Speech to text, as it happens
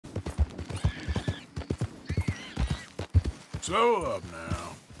Slow up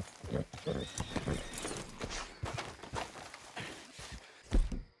now.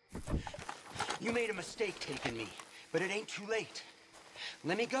 You made a mistake taking me, but it ain't too late.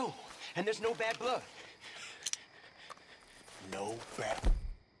 Let me go, and there's no bad blood. No bad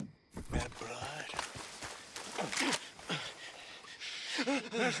blood.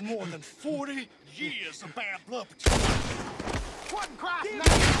 There's more than 40 years of bad blood between us. What in Christ's name?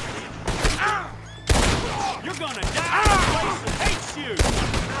 You're gonna die! The place that hates you!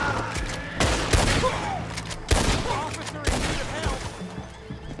 Officer in need of help.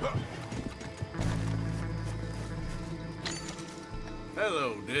 Hello,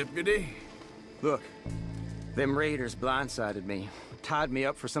 deputy. Look, them raiders blindsided me. Tied me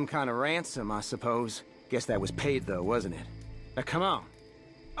up for some kind of ransom, I suppose. Guess that was paid, though, wasn't it? Now, come on.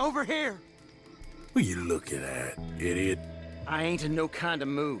 Over here! What you looking at, idiot? I ain't in no kind of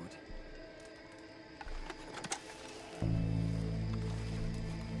mood.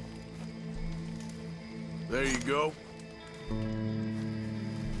 There you go.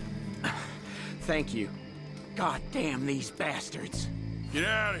 Thank you. God damn these bastards. Get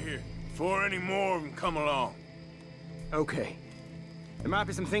out of here before any more of them come along. Okay. There might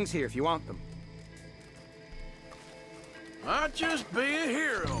be some things here if you want them. I'd just be a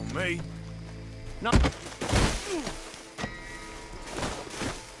hero, mate. Not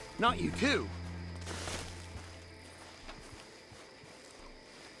you too.